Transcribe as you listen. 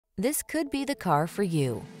This could be the car for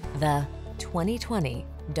you. The 2020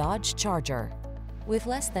 Dodge Charger. With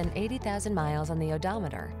less than 80,000 miles on the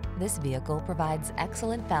odometer, this vehicle provides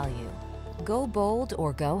excellent value. Go bold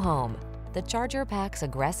or go home. The Charger packs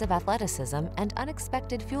aggressive athleticism and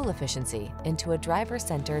unexpected fuel efficiency into a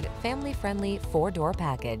driver-centered, family-friendly 4-door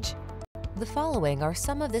package. The following are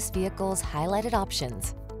some of this vehicle's highlighted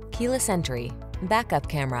options: keyless entry, backup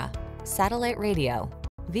camera, satellite radio,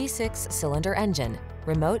 V6 cylinder engine,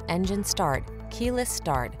 remote engine start, keyless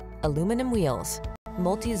start, aluminum wheels,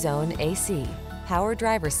 multi-zone AC, power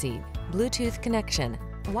driver seat, Bluetooth connection.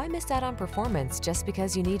 Why miss out on performance just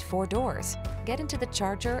because you need 4 doors? Get into the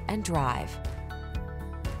Charger and drive.